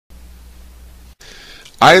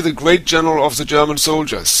I, the great general of the German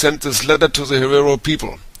soldiers, send this letter to the Herero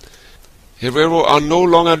people. Herero are no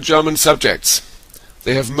longer German subjects.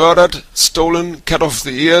 They have murdered, stolen, cut off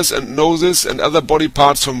the ears and noses and other body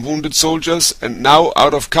parts from wounded soldiers, and now,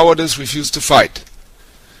 out of cowardice, refuse to fight.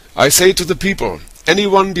 I say to the people,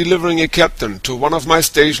 anyone delivering a captain to one of my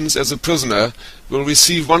stations as a prisoner will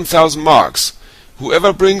receive 1,000 marks.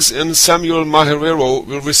 Whoever brings in Samuel Herero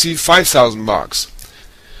will receive 5,000 marks.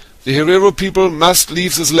 The Herero people must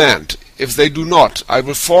leave this land. If they do not, I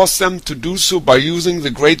will force them to do so by using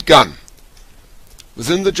the great gun.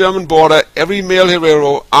 Within the German border, every male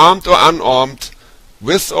Herero, armed or unarmed,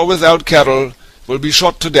 with or without cattle, will be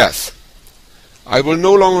shot to death. I will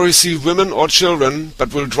no longer receive women or children,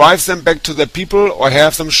 but will drive them back to their people or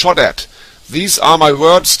have them shot at. These are my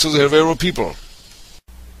words to the Herero people.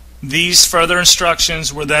 These further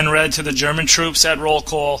instructions were then read to the German troops at roll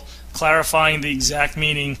call, clarifying the exact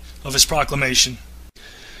meaning of his proclamation.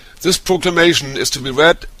 This proclamation is to be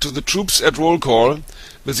read to the troops at roll call,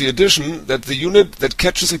 with the addition that the unit that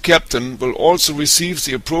catches a captain will also receive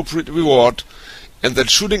the appropriate reward, and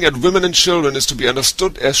that shooting at women and children is to be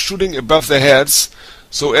understood as shooting above their heads,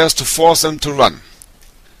 so as to force them to run.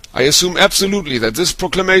 I assume absolutely that this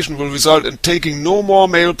proclamation will result in taking no more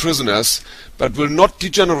male prisoners, but will not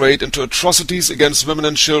degenerate into atrocities against women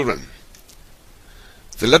and children.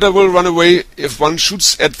 The letter will run away if one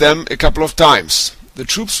shoots at them a couple of times. The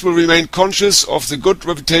troops will remain conscious of the good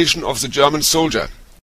reputation of the German soldier.